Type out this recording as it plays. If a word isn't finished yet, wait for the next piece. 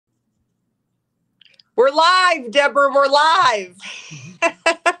We're live, Deborah. We're live.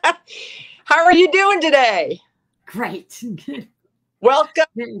 How are you doing today? Great. Welcome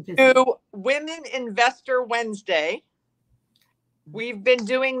to Women Investor Wednesday. We've been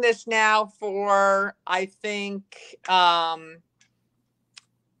doing this now for, I think,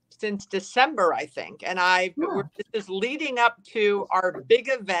 since December, I think. And this is leading up to our big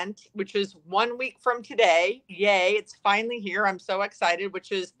event, which is 1 week from today. Yay, it's finally here. I'm so excited,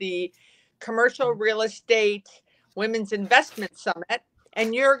 which is the Commercial Real Estate Women's Investment Summit.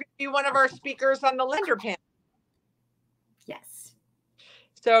 And you're going to be one of our speakers on the lender panel. Yes.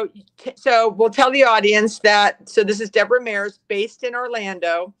 So we'll tell the audience that, so this is Deborah Mayers, based in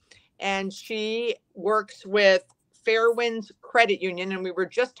Orlando, and she works with Fairwinds Credit Union. And we were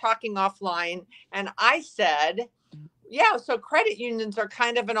just talking offline, and I said, yeah, so credit unions are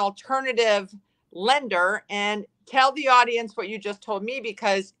kind of an alternative lender. And tell the audience what you just told me,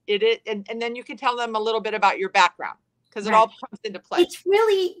 because and then you can tell them a little bit about your background, because it all comes into play. It's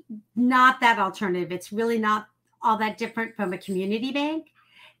really not that alternative. It's really not all that different from a community bank.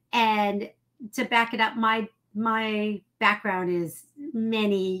 And to back it up, my background is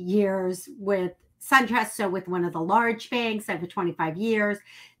many years with SunTrust, so with one of the large banks over 25 years.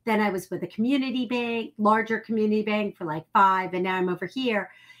 Then I was with a community bank, larger community bank, for like 5, and now I'm over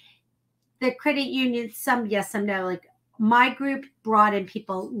here. The credit union, some yes, some no. Like, my group brought in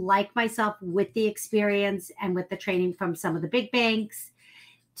people like myself with the experience and with the training from some of the big banks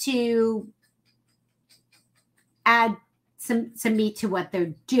to add some meat to what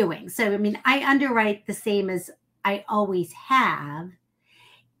they're doing. So, I mean, I underwrite the same as I always have.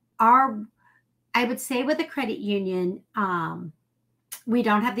 I would say with a credit union, we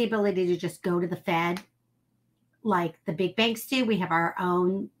don't have the ability to just go to the Fed like the big banks do. We have our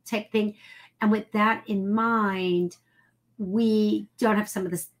own type thing. And with that in mind, we don't have some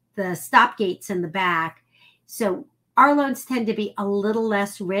of the stop gates in the back. So our loans tend to be a little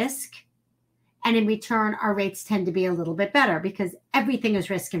less risk. And in return, our rates tend to be a little bit better because everything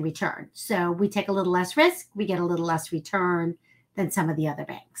is risk and return. So we take a little less risk, we get a little less return than some of the other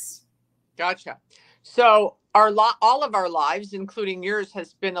banks. Gotcha. So all of our lives, including yours,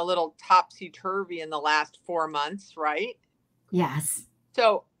 has been a little topsy-turvy in the last 4 months, right? Yes.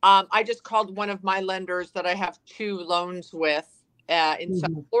 So I just called one of my lenders that I have 2 loans with in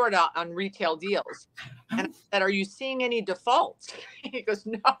South Florida on retail deals. And I said, are you seeing any defaults? He goes,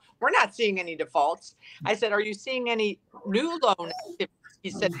 no, we're not seeing any defaults. I said, are you seeing any new loan activity? He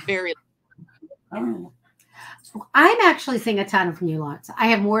said, very. I'm actually seeing a ton of new loans. I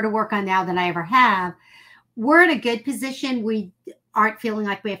have more to work on now than I ever have. We're in a good position. We aren't feeling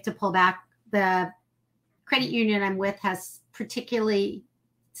like we have to pull back. The credit union I'm with has particularly,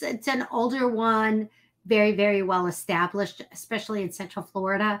 it's an older one, very, very well established, especially in Central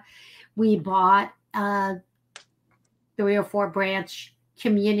Florida. We bought a 3 or 4 branch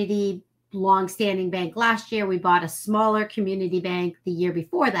community longstanding bank last year. We bought a smaller community bank the year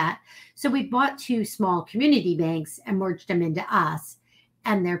before that. So we bought 2 small community banks and merged them into us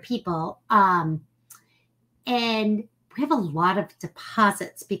and their people. And we have a lot of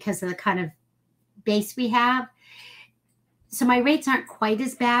deposits because of the kind of base we have. So my rates aren't quite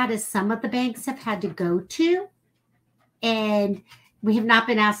as bad as some of the banks have had to go to. And we have not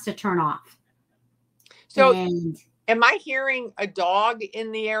been asked to turn off. So am I hearing a dog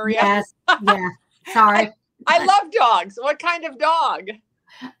in the area? Yes. Yeah. Sorry. I love dogs. What kind of dog?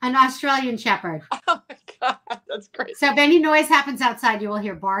 An Australian Shepherd. Oh my God, that's great. So if any noise happens outside, you will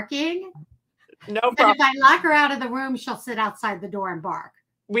hear barking. No problem. But if I lock her out of the room, she'll sit outside the door and bark.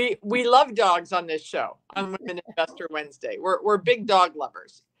 We love dogs on this show on Women Investor Wednesday. We're big dog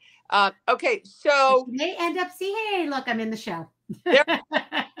lovers. Okay, so she may end up hey, look, I'm in the show.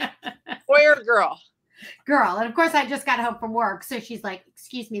 Boy or girl? Girl. And of course, I just got home from work. So she's like,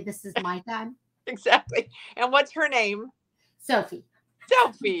 excuse me, this is my time. Exactly. And what's her name? Sophie.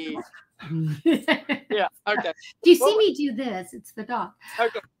 Sophie. Yeah. Okay. Do you see me do this? It's the dog.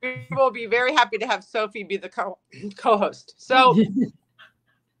 Okay. We will be very happy to have Sophie be the co-host. So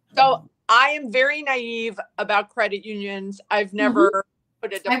I am very naive about credit unions. I've never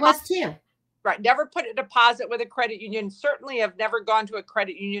put a deposit. I was too. Right. Never put a deposit with a credit union. Certainly have never gone to a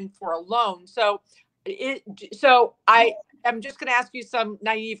credit union for a loan. So I am just going to ask you some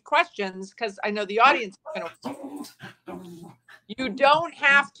naive questions because I know the audience is going to. You don't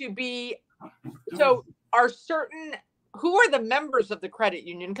have to be. So who are the members of the credit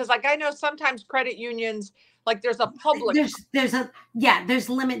union? Because like I know sometimes credit unions, like there's a public. There's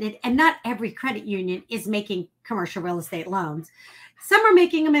limited, and not every credit union is making commercial real estate loans. Some are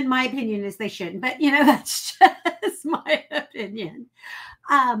making them, in my opinion, as they shouldn't. But that's just my opinion.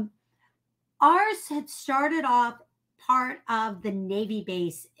 Ours had started off part of the Navy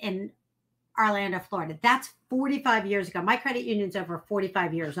base in Orlando, Florida. That's 45 years ago. My credit union's over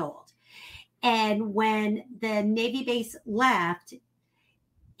 45 years old. And when the Navy base left,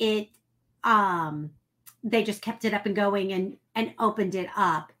 it they just kept it up and going and opened it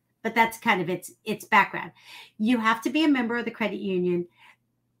up. But that's kind of its background. You have to be a member of the credit union.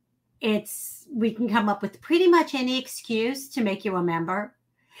 We can come up with pretty much any excuse to make you a member.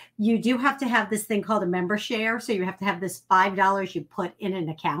 You do have to have this thing called a member share. So you have to have this $5 you put in an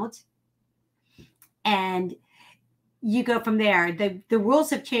account. And you go from there. The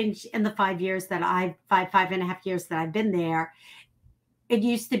rules have changed in the 5 years that five and a half years that I've been there. It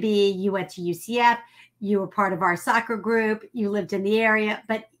used to be you went to UCF, you were part of our soccer group, you lived in the area,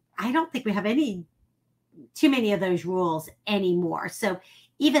 but I don't think we have too many of those rules anymore. So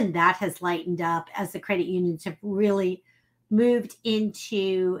even that has lightened up as the credit unions have really moved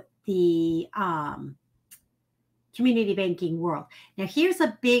into the community banking world. Now, here's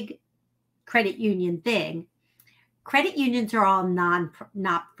a big credit union thing. Credit unions are all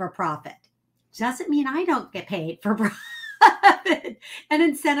not for profit. Doesn't mean I don't get paid for profit and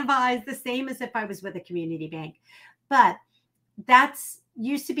incentivized the same as if I was with a community bank. But that's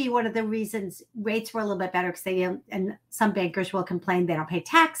used to be one of the reasons rates were a little bit better, because and some bankers will complain they don't pay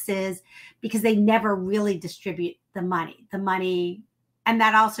taxes because they never really distribute the money. And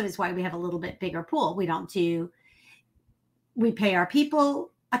that also is why we have a little bit bigger pool. We pay our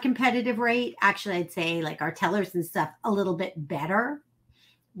people a competitive rate. Actually, I'd say like our tellers and stuff a little bit better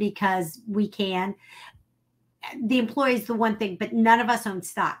because we can. The employees, the one thing, but none of us own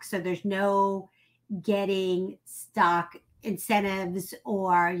stock. So there's no getting stock incentives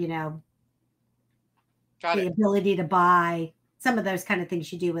or, the ability to buy some of those kind of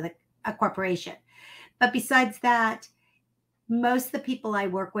things you do with a corporation. But besides that, most of the people I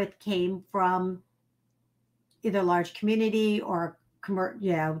work with came from either large community or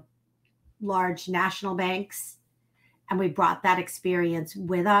large national banks. And we brought that experience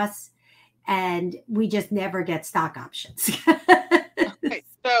with us, and we just never get stock options. Okay,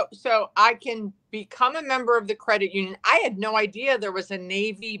 so I can become a member of the credit union. I had no idea there was a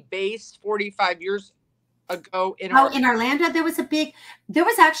Navy base 45 years ago in Orlando. There was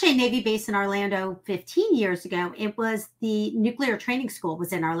actually a Navy base in Orlando 15 years ago. It was the nuclear training school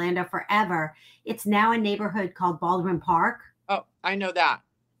was in Orlando forever. It's now a neighborhood called Baldwin Park. Oh, I know that.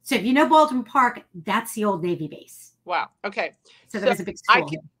 So if you know Baldwin Park, that's the old Navy base. Wow. Okay. So there was a big school. I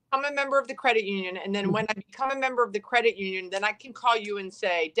can become a member of the credit union. And then when I become a member of the credit union, then I can call you and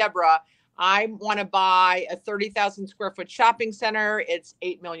say, Deborah, I want to buy a 30,000 square foot shopping center. It's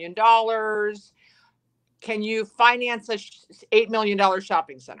 $8 million. Can you finance a $8 million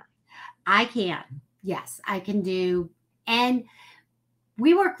shopping center? I can. Yes, I can do. And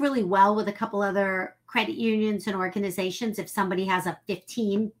we work really well with a couple other credit unions and organizations. If somebody has a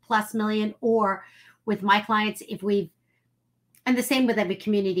 15 plus million, or with my clients, and the same with every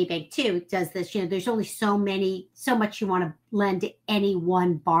community bank too, does this, there's only so much you want to lend to any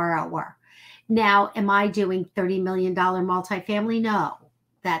one borrower. Now, am I doing $30 million multifamily? No,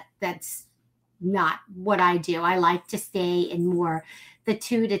 that's not what I do. I like to stay in more the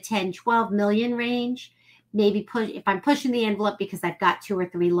 2 to 10, 12 million range. Maybe if I'm pushing the envelope because I've got 2 or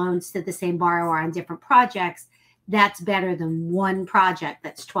 3 loans to the same borrower on different projects, that's better than one project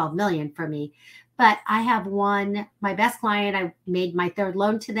that's 12 million for me. But I have my best client, I made my 3rd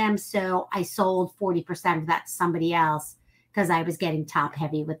loan to them. So I sold 40% of that to somebody else because I was getting top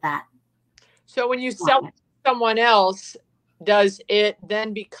heavy with that. So when you sell to someone else, does it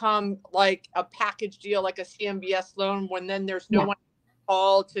then become like a package deal, like a CMBS loan, when then there's no one to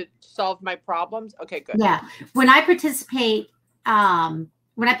call to solve my problems? Okay, good. Yeah. When I participate, when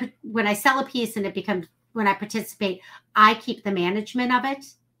I sell a piece and when I participate, I keep the management of it.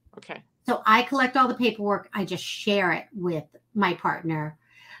 Okay. So I collect all the paperwork. I just share it with my partner.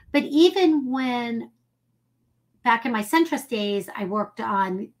 But even back in my Centrist days, I worked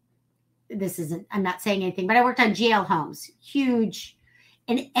on, I'm not saying anything, but I worked on GL Homes, huge.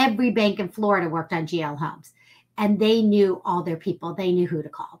 And every bank in Florida worked on GL Homes. And they knew all their people. They knew who to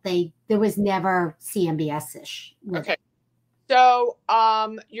call. There was never CMBS-ish. Okay. So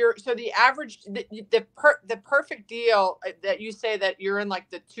the average, the perfect deal that you say that you're in like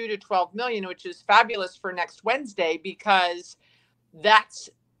the 2 to 12 million, which is fabulous for next Wednesday, because that's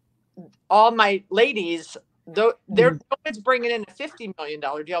all my ladies, no one's bringing in a $50 million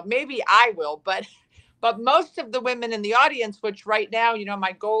deal. Maybe I will, but most of the women in the audience, which right now,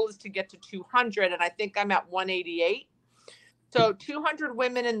 my goal is to get to 200, and I think I'm at 188. So 200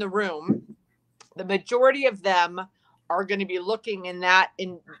 women in the room, the majority of them are going to be looking in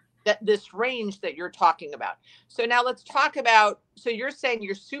this range that you're talking about. So now let's talk about, so you're saying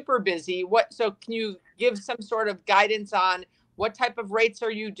you're super busy. So can you give some sort of guidance on what type of rates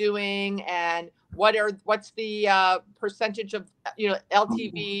are you doing, and what's the percentage of,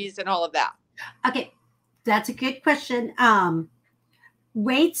 LTVs and all of that? Okay. That's a good question.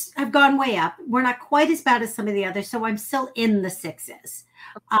 Rates have gone way up. We're not quite as bad as some of the others, so I'm still in the 6s.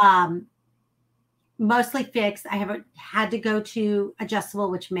 Mostly fixed. I haven't had to go to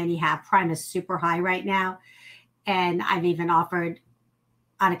adjustable, which many have. Prime is super high right now. And I've even offered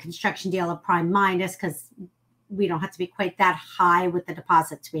on a construction deal a prime minus, because we don't have to be quite that high with the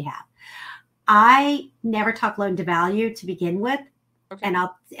deposits we have. I never talk loan to value to begin with. Okay.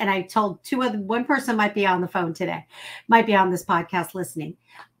 And I told one person might be on the phone today, might be on this podcast listening.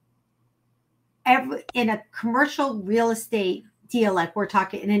 In a commercial real estate deal, like we're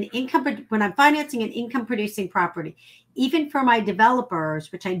talking in an income, when I'm financing an income producing property, even for my developers,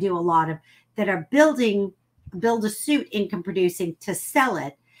 which I do a lot of, that are build a suit income producing to sell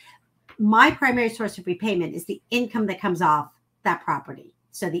it, my primary source of repayment is the income that comes off that property.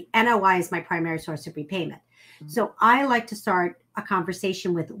 So the NOI is my primary source of repayment. Mm-hmm. So I like to start a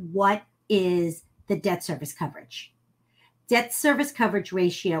conversation with, what is the debt service coverage? Debt service coverage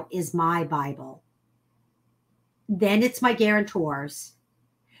ratio is my Bible. Then it's my guarantors.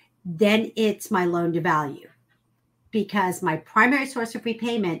 Then it's my loan to value, because my primary source of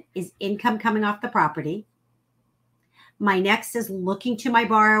repayment is income coming off the property. My next is looking to my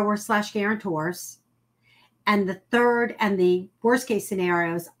borrower / guarantors. And the third and the worst case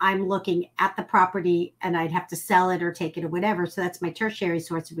scenarios, I'm looking at the property and I'd have to sell it or take it or whatever. So that's my tertiary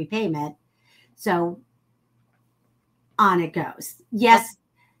source of repayment. So on it goes. Yes,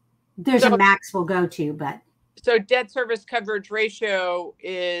 there's a max we'll go to, but. So debt service coverage ratio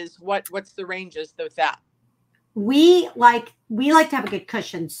is what's the ranges with that? We like to have a good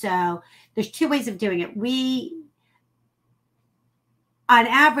cushion. So there's 2 ways of doing it. We, on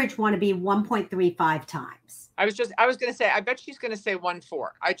average, want to be 1.35 times. I was going to say, I bet she's going to say 1.4.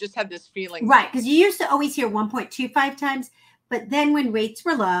 I just had this feeling. Right. Because you used to always hear 1.25 times, but then when rates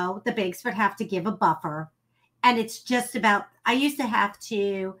were low, the banks would have to give a buffer. And it's just about, I used to have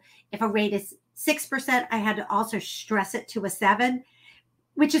to, if a rate is 6%, I had to also stress it to a 7,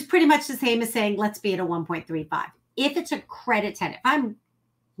 which is pretty much the same as saying, let's be at a 1.35. If it's a credit tenant, if I'm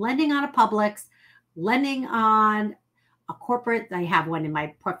lending on a Publix, lending on a corporate, I have one in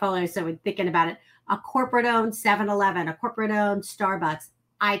my portfolio, so I'm thinking about it, a corporate owned 7-Eleven, a corporate owned Starbucks,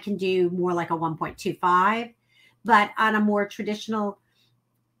 I can do more like a 1.25. But on a more traditional,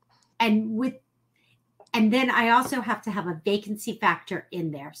 and then I also have to have a vacancy factor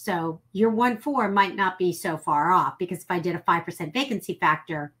in there. So your 1.4 might not be so far off, because if I did a 5% vacancy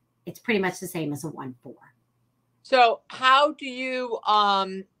factor, it's pretty much the same as a 1.4. So how do you,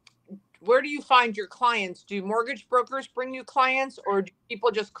 where do you find your clients? Do mortgage brokers bring you clients, or do people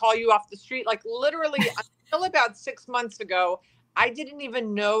just call you off the street? Like literally until about 6 months ago, I didn't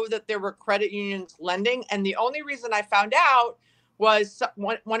even know that there were credit unions lending. And the only reason I found out was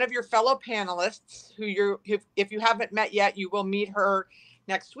one of your fellow panelists, if you haven't met yet, you will meet her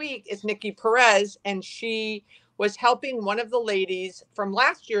next week, is Nikki Perez. And she was helping one of the ladies from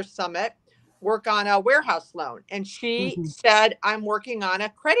last year's summit work on a warehouse loan. And she said, I'm working on a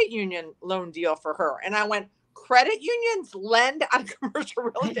credit union loan deal for her. And I went, credit unions lend on commercial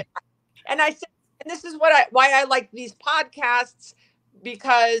real estate? And I said, and this is why I like these podcasts,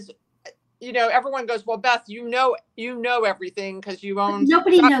 because everyone goes, well, Beth, you know everything because you own.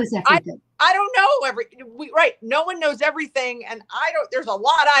 Nobody knows everything. I don't know right. No one knows everything. And there's a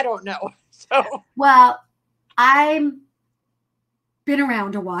lot I don't know. So, well, I'm been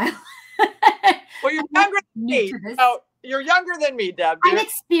around a while. Well, you're younger than me. So you're younger than me, Deb. I'm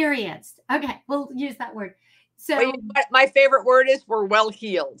experienced. Okay. We'll use that word. So my favorite word is we're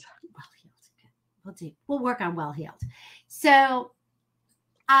well-heeled. Well-heeled. We'll work on well-heeled. So,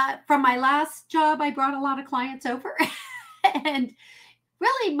 from my last job, I brought a lot of clients over, and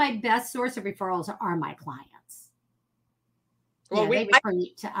really my best source of referrals are my clients. Well, they refer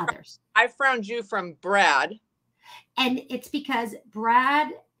me to others. I found you from Brad. And it's because Brad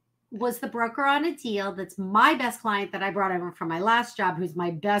was the broker on a deal that's my best client that I brought over from my last job, who's my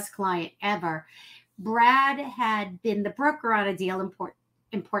best client ever. Brad had been the broker on a deal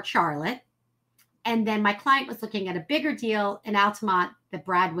in Port Charlotte. And then my client was looking at a bigger deal in Altamont that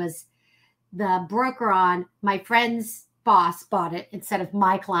Brad was the broker on. My friend's boss bought it instead of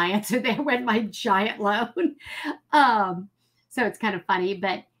my client. So there went my giant loan. So it's kind of funny.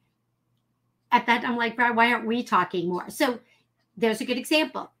 But at that, I'm like, Brad, why aren't we talking more? So there's a good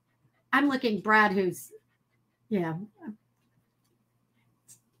example. I'm looking Brad, who's,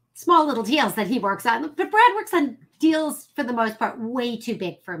 small little deals that he works on. But Brad works on deals for the most part way too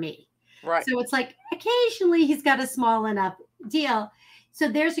big for me. Right. So it's like occasionally he's got a small enough deal. So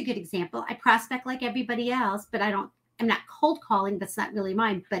there's a good example. I prospect like everybody else, but I'm not cold calling. That's not really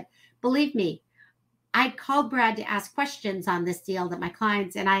mine. But believe me, I called Brad to ask questions on this deal that my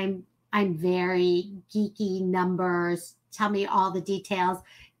clients, and I'm very geeky, numbers, tell me all the details,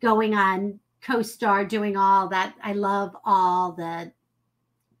 going on CoStar, doing all that. I love all the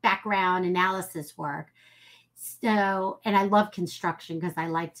background analysis work. So, and I love construction because I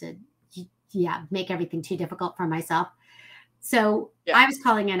like to, make everything too difficult for myself. So I was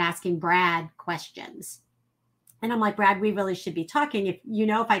calling and asking Brad questions. And I'm like, Brad, we really should be talking. If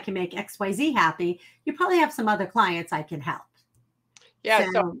I can make XYZ happy, you probably have some other clients I can help. Yeah.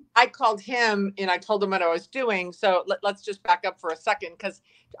 So I called him and I told him what I was doing. So let's just back up for a second, because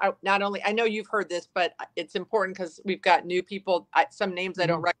I know you've heard this, but it's important because we've got new people, some names I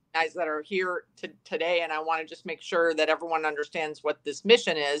don't recognize that are here today. And I want to just make sure that everyone understands what this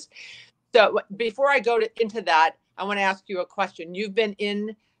mission is. So before I go into that, I want to ask you a question. You've been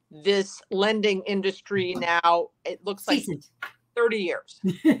in this lending industry now, it looks like 30 years.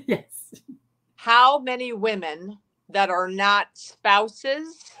 Yes. How many women that are not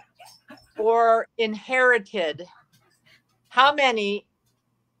spouses or inherited, how many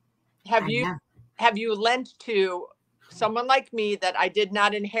have you lent to someone like me that I did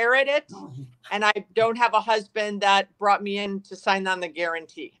not inherit it, and I don't have a husband that brought me in to sign on the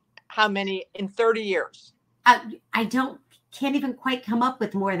guarantee? How many in 30 years? Can't even quite come up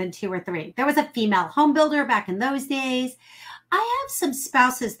with more than 2 or 3. There was a female home builder back in those days. I have some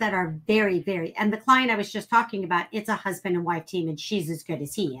spouses that are very, very, and the client I was just talking about, it's a husband and wife team, and she's as good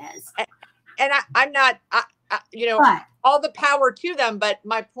as he is. And I'm not, all the power to them. But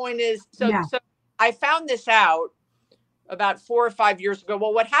my point is, so I found this out about 4 or 5 years ago.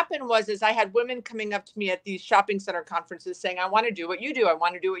 Well, what happened was I had women coming up to me at these shopping center conferences saying, I want to do what you do. I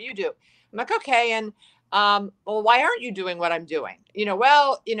want to do what you do. I'm like, okay. And well, why aren't you doing what I'm doing?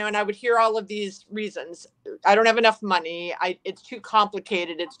 And I would hear all of these reasons. I don't have enough money. It's too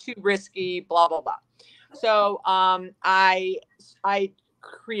complicated. It's too risky, blah, blah, blah. So I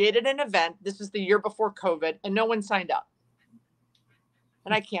created an event. This was the year before COVID, and no one signed up.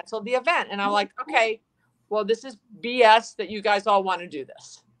 And I canceled the event. And I'm like, okay, well, this is BS that you guys all want to do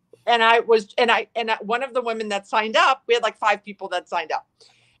this. And one of the women that signed up, we had like 5 people that signed up.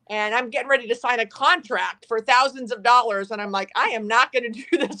 And I'm getting ready to sign a contract for thousands of dollars. And I'm like, I am not going to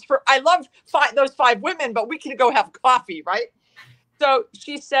do this I love those 5 women, but we can go have coffee, right? So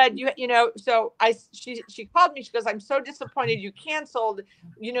she said, she called me. She goes, I'm so disappointed you canceled.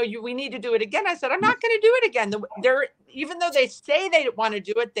 We need to do it again. I said, I'm not going to do it again. Even though they say they want to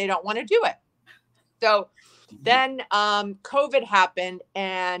do it, they don't want to do it. So then COVID happened,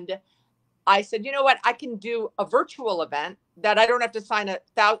 and I said, you know what? I can do a virtual event that I don't have to sign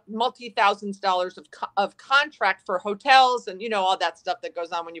multi-thousands dollars of contract for hotels and, all that stuff that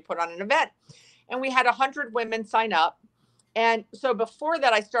goes on when you put on an event. And we had 100 women sign up. And so before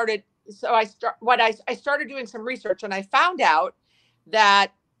that, I started doing some research, and I found out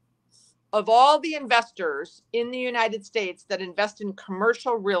that of all the investors in the United States that invest in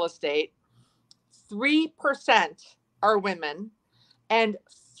commercial real estate, 3% are women, and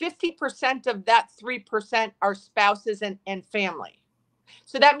 50% of that 3% are spouses and family.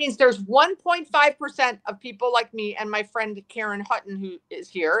 So that means there's 1.5% of people like me and my friend Karen Hutton, who is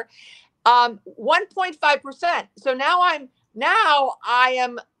here, 1.5%. So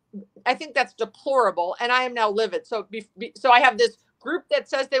I think that's deplorable, and I am now livid. So I have this group that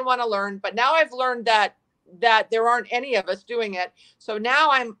says they want to learn, but now I've learned that there aren't any of us doing it. So now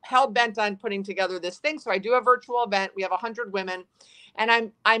I'm hell bent on putting together this thing. So I do a virtual event. We have 100 women,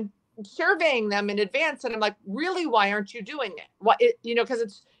 and I'm surveying them in advance. And I'm like, really, why aren't you doing it?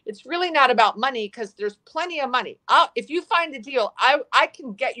 Because it's really not about money, because there's plenty of money. If you find a deal, I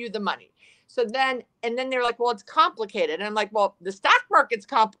can get you the money. So then they're like, well, it's complicated. And I'm like, well, the stock market's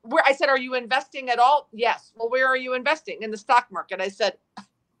I said, are you investing at all? Yes. Well, where are you investing? In the stock market. I said,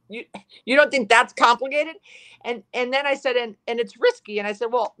 you don't think that's complicated? And then I said, and it's risky. And I said,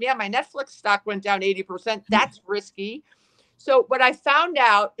 well, yeah, my Netflix stock went down 80%. That's risky. So what I found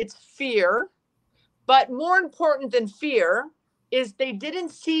out, it's fear. But more important than fear is they didn't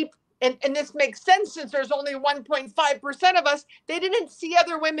see, and this makes sense since there's only 1.5% of us, they didn't see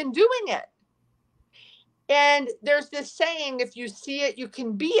other women doing it. And there's this saying, if you see it, you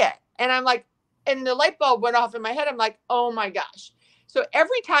can be it. And I'm like, and the light bulb went off in my head. I'm like, oh my gosh. So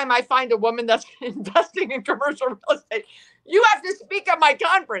every time I find a woman that's investing in commercial real estate, you have to speak at my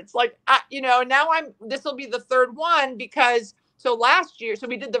conference. Like, now this will be the 3rd one, because So last year, so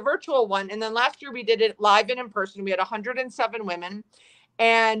we did the virtual one, and then last year we did it live and in person. We had 107 women.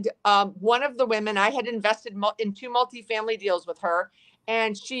 And one of the women, I had invested in 2 multifamily deals with her,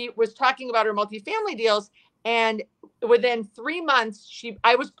 and she was talking about her multifamily deals. And within 3 months,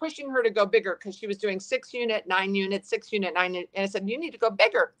 I was pushing her to go bigger because she was doing 6 unit, 9 units, 6 unit, 9 unit. And I said, you need to go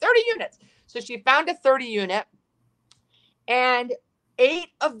bigger, 30 units. So she found a 30 unit, and 8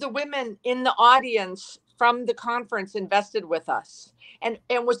 of the women in the audience from the conference invested with us, and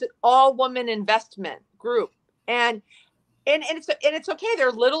was an all woman investment group. And it's okay.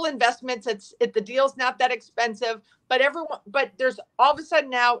 They're little investments. The deal's not that expensive, but there's all of a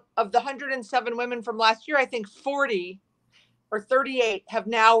sudden now, of the 107 women from last year, I think 40 or 38 have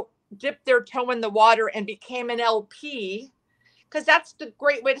now dipped their toe in the water and became an LP, because that's the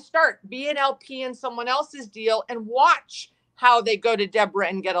great way to start. Be an LP in someone else's deal and watch how they go to Deborah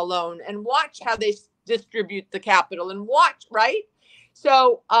and get a loan, and watch how they distribute the capital, and watch, right?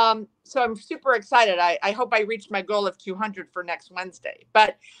 So I'm super excited. I hope I reach my goal of 200 for next Wednesday.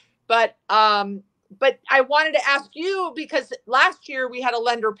 But I wanted to ask you, because last year we had a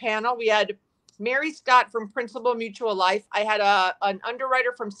lender panel. We had Mary Scott from Principal Mutual Life. I had an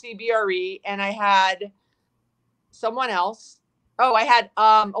underwriter from CBRE, and I had someone else. Oh, I had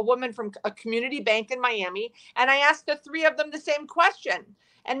a woman from a community bank in Miami, and I asked the 3 of them the same question.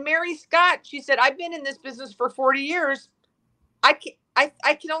 And Mary Scott, she said, I've been in this business for 40 years. I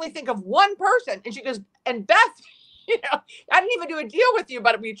can only think of one person. And she goes, and Beth, I didn't even do a deal with you,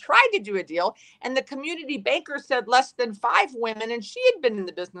 but we tried to do a deal. And the community banker said less than 5 women, and she had been in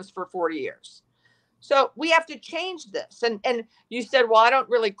the business for 40 years. So we have to change this. And you said, well, I don't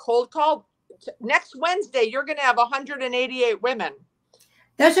really cold call. Next Wednesday, you're going to have 188 women.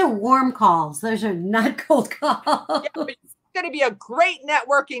 Those are warm calls. Those are not cold calls. Yeah, but it's going to be a great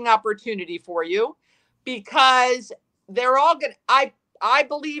networking opportunity for you, because they're all going to, I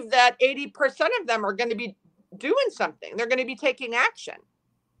believe that 80% of them are going to be doing something. They're going to be taking action.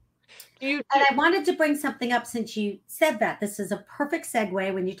 And I wanted to bring something up since you said that. This is a perfect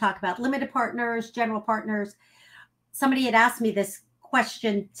segue when you talk about limited partners, general partners. Somebody had asked me this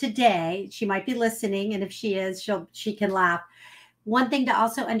question today. She might be listening, and if she is, she can laugh. One thing to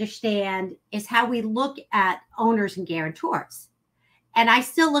also understand is how we look at owners and guarantors. And I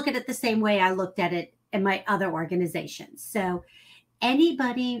still look at it the same way I looked at it in my other organizations. So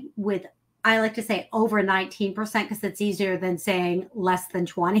anybody with, I like to say over 19%, because it's easier than saying less than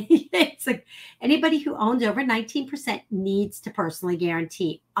 20. It's like anybody who owns over 19% needs to personally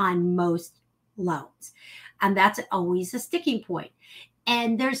guarantee on most loans. And that's always a sticking point.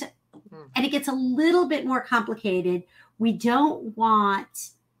 And and it gets a little bit more complicated. We've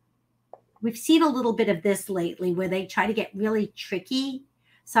seen a little bit of this lately where they try to get really tricky.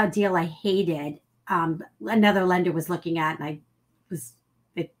 Saw a deal I hated. Another lender was looking at, and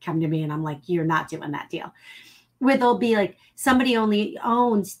it come to me and I'm like, you're not doing that deal. Where they'll be like, somebody only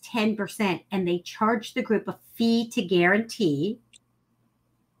owns 10% and they charge the group a fee to guarantee.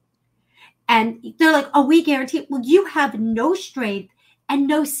 And they're like, oh, we guarantee. Well, you have no strength and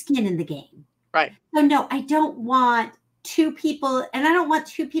no skin in the game. Right. So no, I don't want 2 people, and I don't want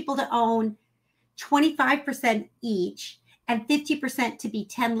 2 people to own 25% each and 50% to be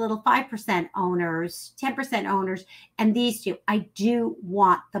 10 little 5% owners, 10% owners, and these 2. I do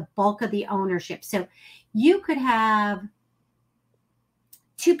want the bulk of the ownership. So you could have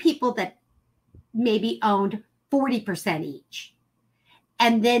 2 people that maybe owned 40% each.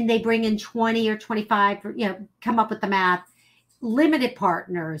 And then they bring in 20 or 25, come up with the math, limited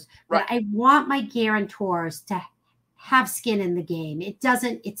partners. Right. But I want my guarantors to have skin in the game.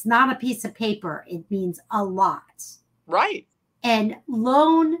 It's not a piece of paper. It means a lot. Right. And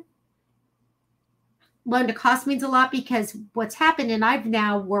loan to cost means a lot, because what's happened, and I've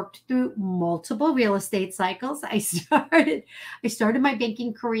now worked through multiple real estate cycles. I started my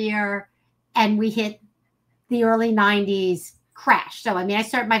banking career and we hit the early 90s crash. So, I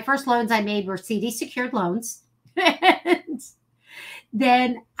started, my first loans I made were CD secured loans. And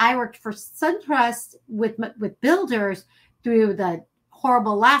then I worked for SunTrust with builders through the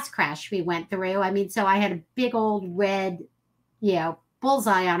horrible last crash we went through. So I had a big old red,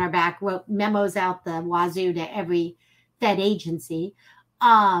 bullseye on our back, wrote memos out the wazoo to every Fed agency.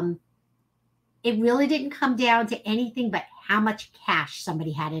 It really didn't come down to anything but how much cash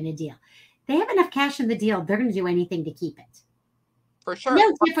somebody had in a deal. They have enough cash in the deal, they're going to do anything to keep it. For sure.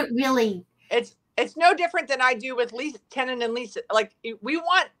 No different, really. It's no different than I do with tenant and lease. Like, we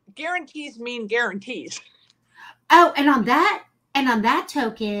want guarantees mean guarantees. Oh, and on that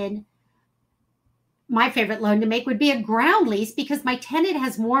token, my favorite loan to make would be a ground lease, because my tenant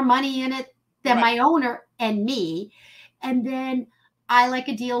has more money in it than my owner and me. And then I like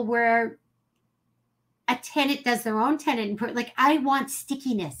a deal where a tenant does their own tenant. Like, I want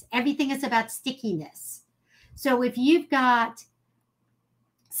stickiness. Everything is about stickiness. So if you've got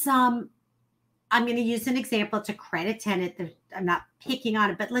I'm going to use an example. It's a credit tenant. I'm not picking on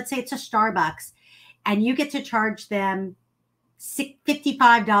it, but let's say it's a Starbucks and you get to charge them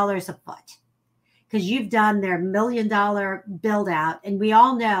 $55 a foot because you've done their $1 million build out. And we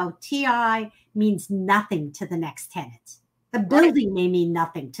all know TI means nothing to the next tenant. The building may mean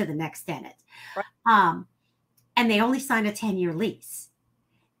nothing to the next tenant. Right. And they only sign a 10-year lease.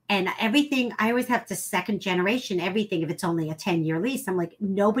 And everything, I always have to second generation everything. If it's only a 10-year lease, I'm like,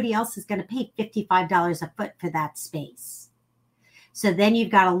 nobody else is going to pay $55 a foot for that space. So then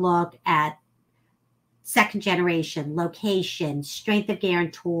you've got to look at second generation, location, strength of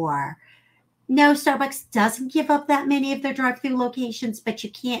guarantor. No, Starbucks doesn't give up that many of their drive-through locations, but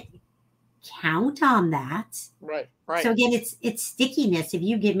you can't count on that. Right. So again, it's stickiness. If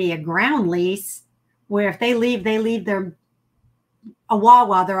you give me a ground lease where if they leave their a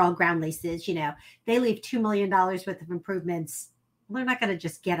Wawa, they're all ground leases, they leave $2 million worth of improvements. They're not going to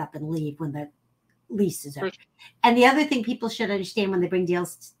just get up and leave when the lease is over. Sure. And the other thing people should understand when they bring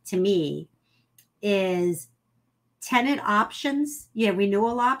deals to me is tenant options,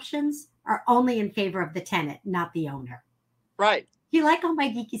 renewal options are only in favor of the tenant, not the owner. Right. You like all my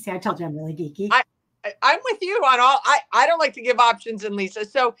geeky stuff? I told you I'm really geeky. I'm with you on all. I don't like to give options in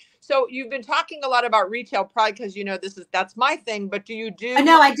leases. So you've been talking a lot about retail, probably because that's my thing. But do you do?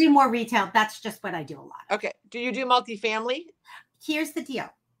 No, I do more retail. That's just what I do a lot. Okay. Do you do multifamily? Here's the deal.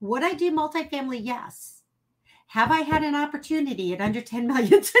 Would I do multifamily? Yes. Have I had an opportunity at under 10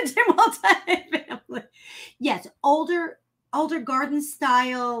 million to do multifamily? Yes. Older garden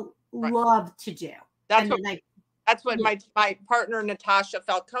style, right. Love to do. That's what my partner, Natasha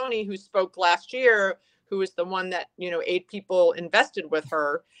Falcone, who spoke last year, who was the one that, 8 people invested with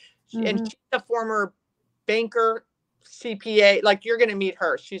her. Mm-hmm. And she's a former banker, CPA. Like, you're going to meet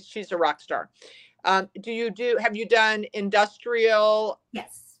her. She's a rock star. Have you done industrial?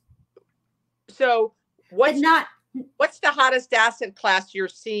 Yes. So what's the hottest asset class you're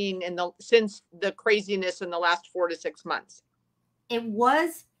seeing since the craziness in the last 4 to 6 months?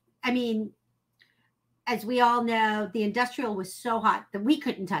 As we all know, the industrial was so hot that we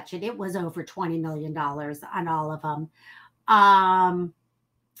couldn't touch it. It was over $20 million on all of them.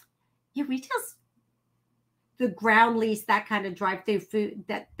 Retail's the ground lease, that kind of drive-through food,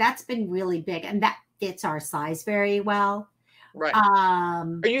 that's been really big, and that fits our size very well. Right.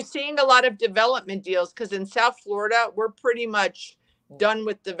 Are you seeing a lot of development deals? Because in South Florida, we're pretty much done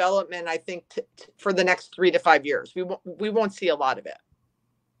with development, I think, for the next 3 to 5 years. We won't see a lot of it.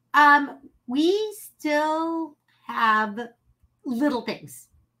 We still have little things,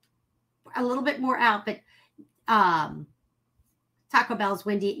 a little bit more out, but Taco Bell's,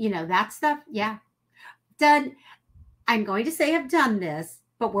 Wendy, that stuff. Yeah. Done. I'm going to say I've done this,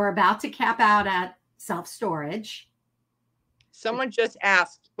 but we're about to cap out at self-storage. Someone just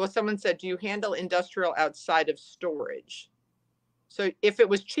asked, someone said, do you handle industrial outside of storage? So if it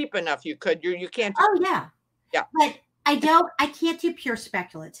was cheap enough, you could. You can't. Oh, yeah. Yeah. But I can't do pure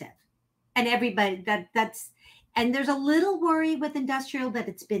speculative. And everybody and there's a little worry with industrial that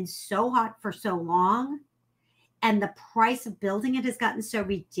it's been so hot for so long and the price of building it has gotten so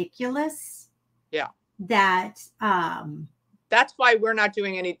ridiculous. Yeah. That that's why we're not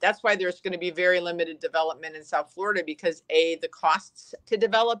doing that's why there's going to be very limited development in South Florida, because A, the costs to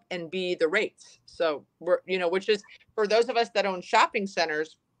develop, and B, the rates. So we're, which is for those of us that own shopping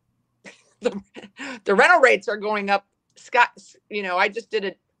centers, the rental rates are going up. Scott, I just did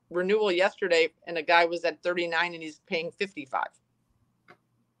a renewal yesterday and a guy was at 39 and he's paying 55.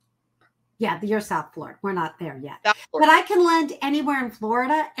 Yeah, you're South Florida. We're not there yet. But I can lend anywhere in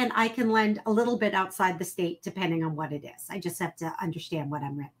Florida, and I can lend a little bit outside the state depending on what it is. I just have to understand what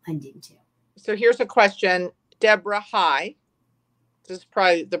I'm lending to. So here's a question. Deborah, hi. This is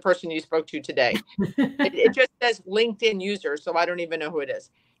probably the person you spoke to today. it just says LinkedIn user, so I don't even know who it is.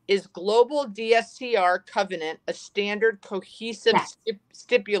 Is global DSCR covenant a standard cohesive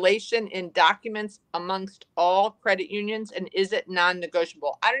stipulation in documents amongst all credit unions, and is it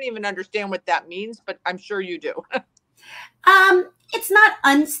non-negotiable? I don't even understand what that means, but I'm sure you do. It's not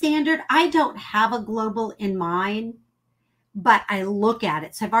unstandard. I don't have a global in mind, but I look at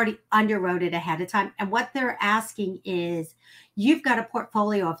it. So I've already underwrote it ahead of time. And what they're asking is, you've got a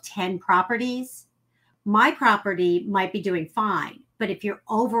portfolio of 10 properties. My property might be doing fine, but if your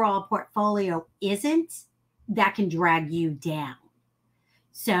overall portfolio isn't, that can drag you down.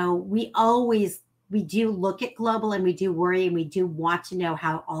 So we do look at global, and we do worry, and we do want to know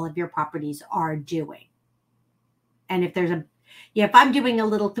how all of your properties are doing. And if there's if I'm doing a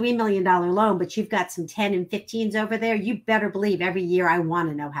little $3 million loan, but you've got some 10 and 15s over there, you better believe every year I want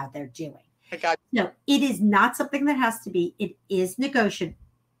to know how they're doing. I got you. No, it is not something that has to be. It is negotiable,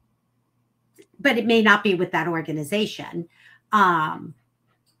 but it may not be with that organization.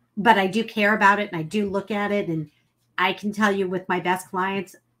 But I do care about it, and I do look at it, and I can tell you with my best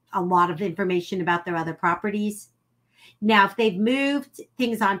clients a lot of information about their other properties. Now, if they've moved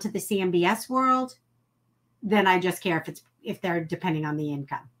things onto the CMBS world, then I just care if they're depending on the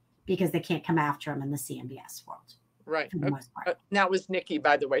income, because they can't come after them in the CMBS world. Right. For the most part. That was Nikki,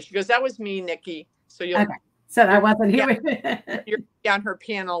 by the way. She goes, "That was me, Nikki." So you'll. Okay. So that wasn't you. You're on her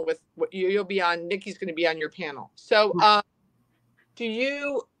panel with you'll be on. Nikki's going to be on your panel. So, do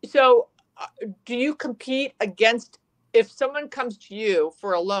you compete against? If someone comes to you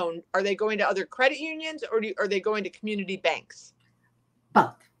for a loan, are they going to other credit unions, or are they going to community banks?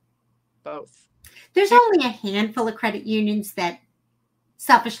 Both. There's only a handful of credit unions that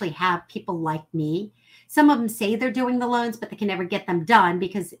selfishly have people like me. Some of them say they're doing the loans, but they can never get them done,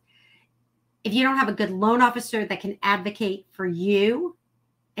 because if you don't have a good loan officer that can advocate for you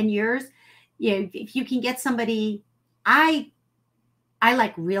and yours, if you can get somebody, I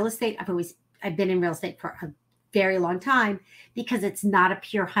like real estate. I've been in real estate for a very long time, because it's not a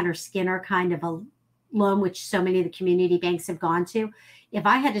pure Hunter Skinner kind of a loan, which so many of the community banks have gone to. If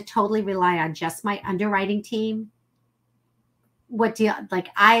I had to totally rely on just my underwriting team,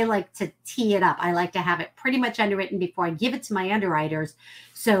 I like to tee it up. I like to have it pretty much underwritten before I give it to my underwriters,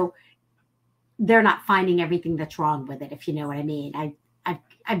 so they're not finding everything that's wrong with it, if you know what I mean.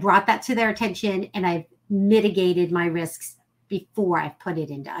 I brought that to their attention, and I've mitigated my risks before I've put it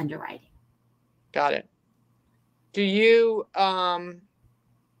into underwriting. Got it. Do you how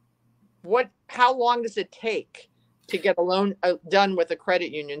long does it take to get a loan done with a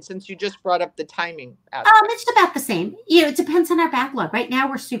credit union, since you just brought up the timing aspect? It's about the same. It depends on our backlog. Right now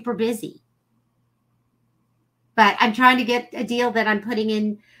we're super busy, but I'm trying to get a deal that I'm putting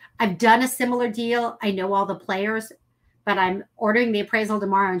in. I've done a similar deal. I know all the players, but I'm ordering the appraisal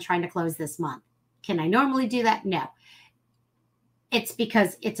tomorrow and trying to close this month. Can I normally do that? No. It's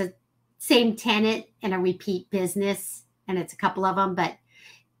because it's a same tenant and a repeat business, and it's a couple of them, but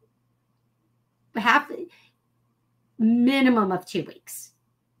minimum of 2 weeks.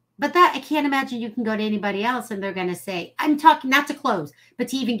 But that, I can't imagine you can go to anybody else and they're going to say, I'm talking not to close, but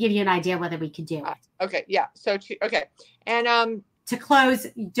to even give you an idea whether we could do it. Okay. Yeah. So, okay. And, to close,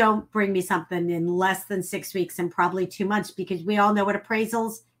 don't bring me something in less than 6 weeks and probably 2 months, because we all know what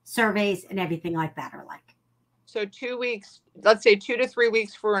appraisals, surveys, and everything like that are like. So 2 weeks, let's say 2 to 3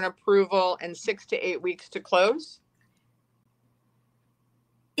 weeks for an approval and 6 to 8 weeks to close.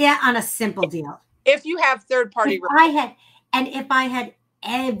 Yeah, on a simple deal. If you have third party. If I had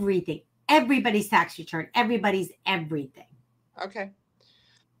everything, everybody's tax return, everybody's everything. Okay.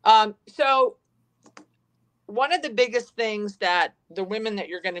 So one of the biggest things that the women that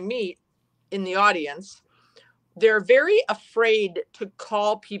you're going to meet in the audience, they're very afraid to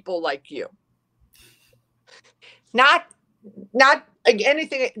call people like you. Not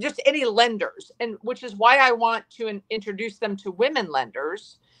anything, just any lenders, and which is why I want to introduce them to women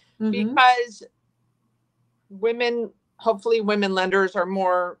lenders, because hopefully women lenders are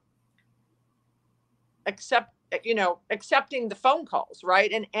more accepting the phone calls, right?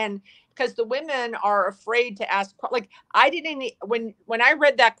 And because the women are afraid to ask, like when I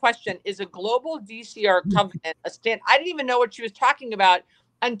read that question, is a global DCR covenant a stand? I didn't even know what she was talking about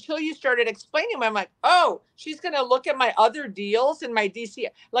until you started explaining them. I'm like, oh, she's going to look at my other deals and my DC.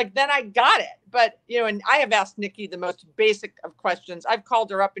 Like, then I got it. But, and I have asked Nikki the most basic of questions. I've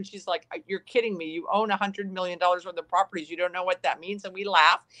called her up and she's like, you're kidding me. You own $100 million worth of properties. You don't know what that means. And we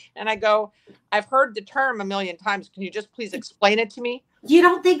laugh. And I go, I've heard the term a million times. Can you just please explain it to me? You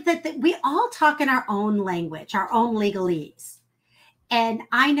don't think that we all talk in our own language, our own legalese. And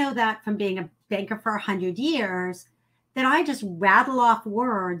I know that from being a banker for 100 years, that I just rattle off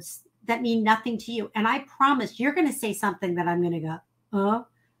words that mean nothing to you. And I promise you're going to say something that I'm going to go,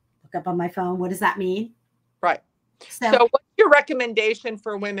 look up on my phone. What does that mean? Right. So what's your recommendation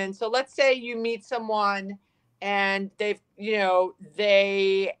for women? So let's say you meet someone and they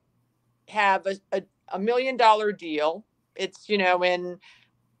have a $1 million deal. It's, in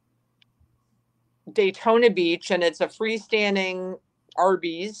Daytona Beach, and it's a freestanding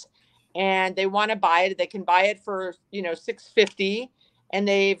Arby's. And they want to buy it. They can buy it for, $650, and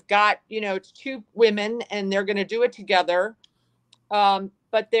they've got, it's 2 women and they're going to do it together.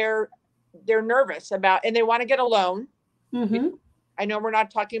 But they're nervous about, and they want to get a loan. I know we're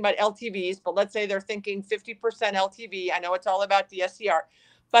not talking about LTVs, but let's say they're thinking 50% LTV. I know it's all about the SCR,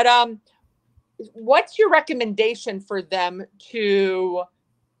 but, what's your recommendation for them to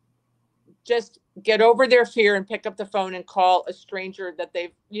just get over their fear and pick up the phone and call a stranger that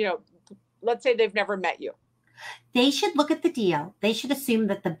they've, let's say they've never met you? They should look at the deal. They should assume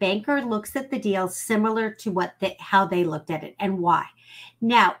that the banker looks at the deal similar to how they looked at it and why.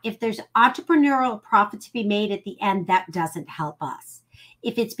 Now, if there's entrepreneurial profit to be made at the end, that doesn't help us.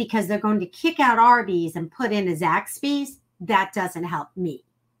 If it's because they're going to kick out Arby's and put in a Zaxby's, that doesn't help me.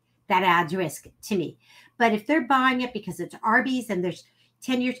 That adds risk to me. But if they're buying it because it's Arby's and there's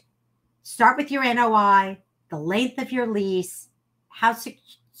 10 years, start with your NOI, the length of your lease, how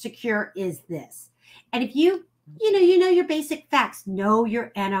secure is this? And if you know your basic facts, know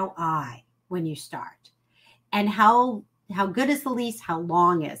your NOI when you start. And how good is the lease? How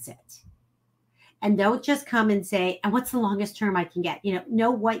long is it? And don't just come and say, and what's the longest term I can get?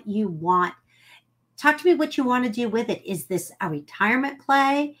 Know what you want. Talk to me what you want to do with it. Is this a retirement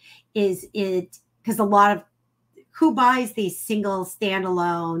play? Is it, because who buys these single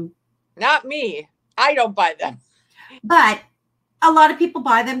standalone? Not me. I don't buy them. But a lot of people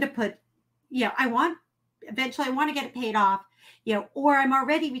buy them to put, eventually I want to get it paid off, or I'm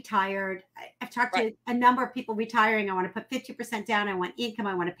already retired. I've talked to a number of people retiring. I want to put 50% down. I want income.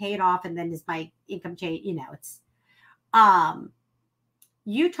 I want to pay it off. And then as my income change, it's,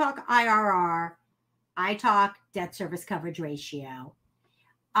 you talk IRR. I talk debt service coverage ratio.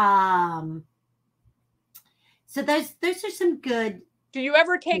 So those are some good. Do you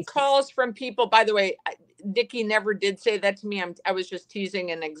ever take calls from people? By the way, Nikki never did say that to me. I was just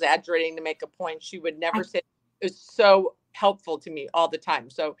teasing and exaggerating to make a point. She would never say. It was so helpful to me all the time.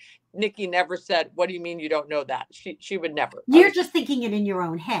 So Nikki never said, "What do you mean you don't know that?" She would never. You're just thinking it in your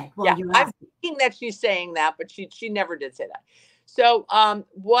own head. Well, yeah, I'm thinking that she's saying that, but she never did say that. So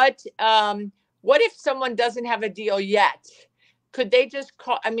what if someone doesn't have a deal yet? Could they just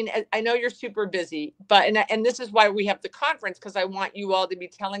call? I mean, I know you're super busy, but and this is why we have the conference, because I want you all to be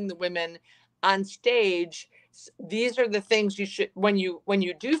telling the women on stage, these are the things you should, when you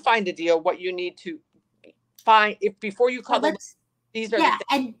do find a deal, what you need to find before you call them. These are the things.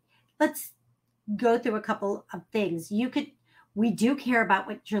 And let's go through a couple of things. We do care about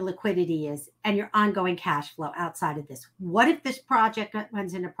what your liquidity is and your ongoing cash flow outside of this. What if this project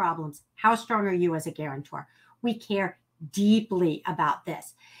runs into problems? How strong are you as a guarantor? We care deeply about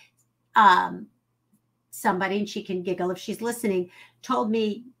this. Somebody, and she can giggle if she's listening, told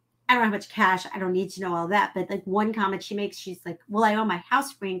me, I don't have much cash. I don't need to know all that. But like one comment she makes, she's like, well, I own my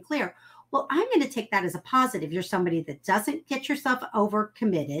house free and clear. Well, I'm going to take that as a positive. You're somebody that doesn't get yourself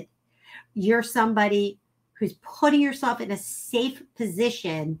overcommitted. You're somebody who's putting yourself in a safe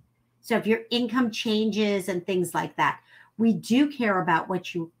position. So if your income changes and things like that, we do care about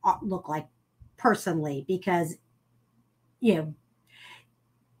what you look like personally, because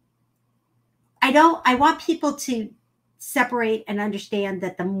I want people to separate and understand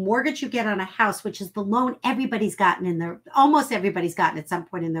that the mortgage you get on a house, which is the loan everybody's gotten almost everybody's gotten at some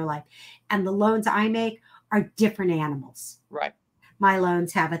point in their life, and the loans I make are different animals. Right. My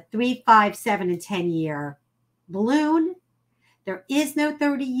loans have a 3, 5, 7, and 10-year balloon. There is no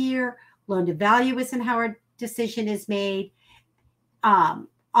 30-year. Loan to value isn't how our decision is made.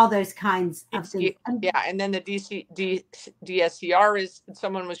 All those kinds of things. Yeah, and then the DSCR is,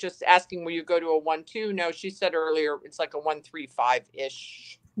 someone was just asking, will you go to a 1.2? No, she said earlier it's like a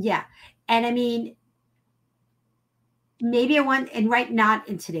 1.35-ish. Yeah, and I mean, maybe a 1, and not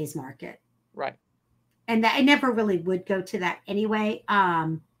in today's market. Right. And I never really would go to that anyway.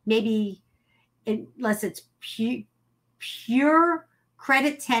 Maybe unless it's pure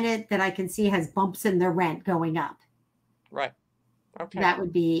credit tenant that I can see has bumps in their rent going up. Right. Okay. That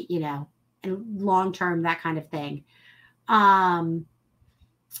would be, and long term, that kind of thing. I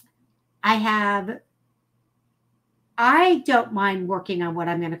don't mind working on what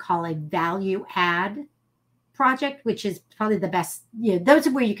I'm going to call a value add project, which is probably the best. Those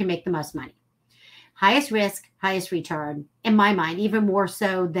are where you can make the most money. Highest risk, highest return, in my mind, even more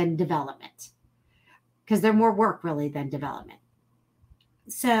so than development, because they're more work really than development.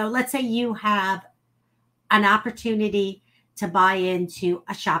 So let's say you have an opportunity to buy into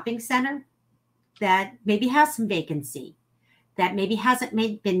a shopping center that maybe has some vacancy, that maybe hasn't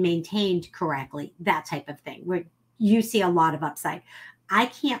been maintained correctly, that type of thing, where you see a lot of upside. I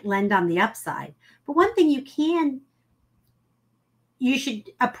can't lend on the upside, but one thing you should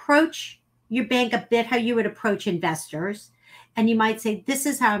approach your bank a bit how you would approach investors. And you might say, this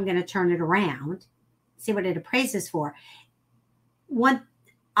is how I'm going to turn it around, see what it appraises for. One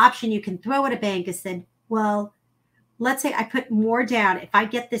option you can throw at a bank is said, well, let's say I put more down. If I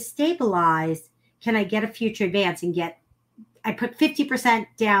get this stabilized, can I get a future advance and I put 50%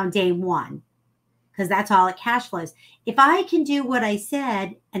 down day one? because that's all it cash flows. If I can do what I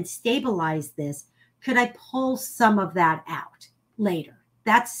said and stabilize this, could I pull some of that out later?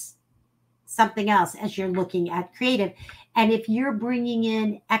 That's something else as you're looking at creative. And if you're bringing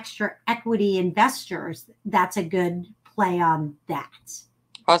in extra equity investors, that's a good play on that.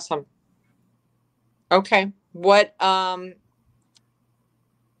 Awesome. Okay. What,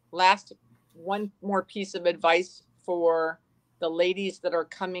 last one more piece of advice for the ladies that are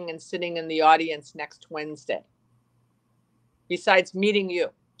coming and sitting in the audience next Wednesday, besides meeting you?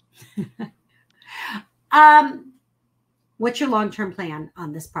 What's your long-term plan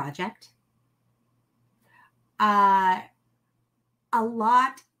on this project? A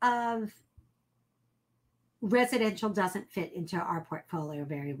lot of residential doesn't fit into our portfolio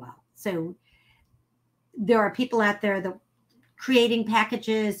very well. So there are people out there that creating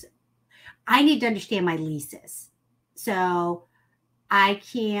packages. I need to understand my leases. So I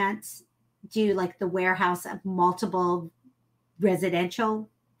can't do like the warehouse of multiple residential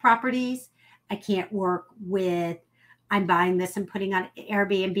properties. I can't work with, I'm buying this and putting on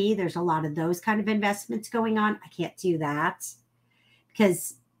Airbnb. There's a lot of those kind of investments going on. I can't do that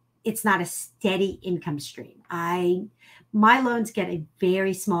because it's not a steady income stream. My loans get a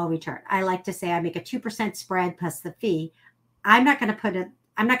very small return. I like to say I make a 2% spread plus the fee. I'm not going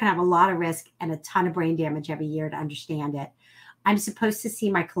to have a lot of risk and a ton of brain damage every year to understand it. I'm supposed to see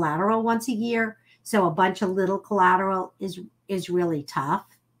my collateral once a year. So a bunch of little collateral is really tough.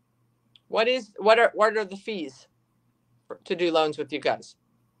 What are the fees to do loans with you guys?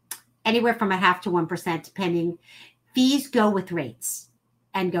 Anywhere from 0.5% to 1%, depending. Fees go with rates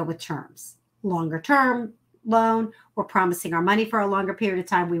and go with terms. Longer term loan, we're promising our money for a longer period of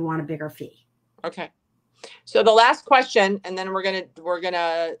time. We want a bigger fee. Okay. So the last question, and then we're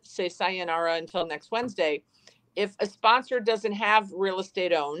gonna say sayonara until next Wednesday. If a sponsor doesn't have real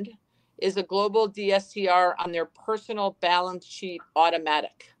estate owned, is a global DSCR on their personal balance sheet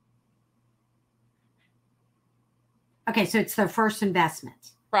automatic? Okay, so it's their first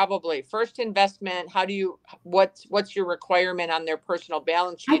investment. Probably first investment. What's your requirement on their personal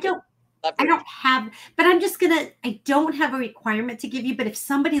balance sheet? I don't have, but I don't have a requirement to give you, but if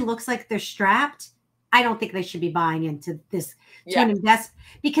somebody looks like they're strapped, I don't think they should be buying into this to invest,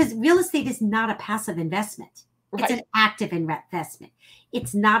 because real estate is not a passive investment. Right. It's an active investment.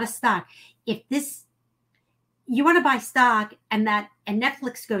 It's not a stock. If you want to buy stock and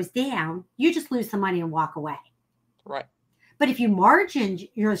Netflix goes down, you just lose the money and walk away. Right. But if you margin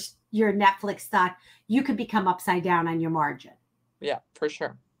your Netflix stock, you could become upside down on your margin. Yeah, for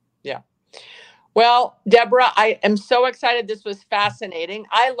sure. Yeah. Well, Deborah, I am so excited. This was fascinating.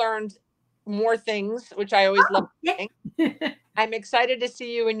 I learned more things, which I always love. I'm excited to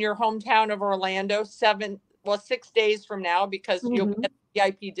see you in your hometown of Orlando 6 days from now, because you'll get the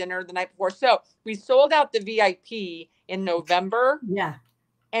VIP dinner the night before. So we sold out the VIP in November. Yeah.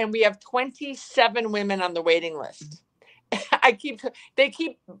 And we have 27 women on the waiting list. They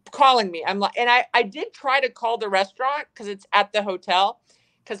keep calling me. I'm like, and I did try to call the restaurant because it's at the hotel,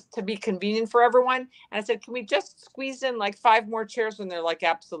 because to be convenient for everyone. And I said, can we just squeeze in like 5 more chairs? And they're like,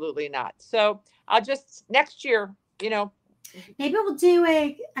 absolutely not. So I'll just next year, maybe we'll do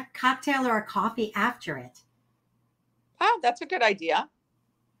a cocktail or a coffee after it. Oh, that's a good idea.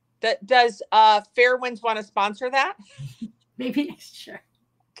 Does Fairwinds want to sponsor that? Maybe next year.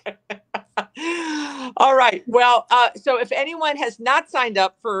 All right. Well, so if anyone has not signed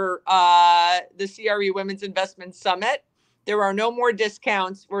up for the CRE Women's Investment Summit, there are no more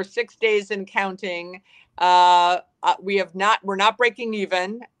discounts. We're 6 days and counting. We're not breaking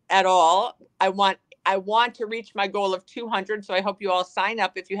even at all. I want to reach my goal of 200. So I hope you all sign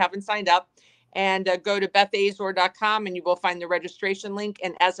up if you haven't signed up, and go to bethazor.com and you will find the registration link.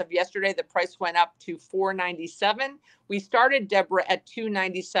 And as of yesterday, the price went up to $497. We started, Deborah, at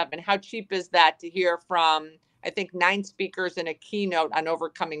 $297. How cheap is that to hear from, I think, 9 speakers and a keynote on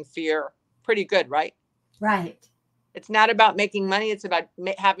overcoming fear? Pretty good, right? Right. It's not about making money. It's about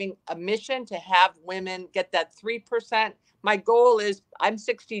having a mission to have women get that 3%. My goal is, I'm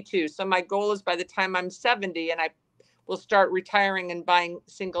 62. So my goal is by the time I'm 70 and I will start retiring and buying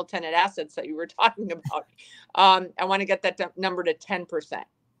single tenant assets that you were talking about, I want to get that number to 10%.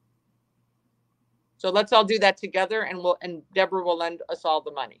 So let's all do that together, and Deborah will lend us all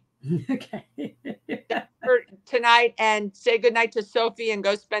the money. Okay. For tonight, and say goodnight to Sophie and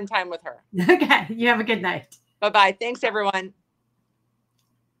go spend time with her. Okay. You have a good night. Bye-bye. Thanks, everyone.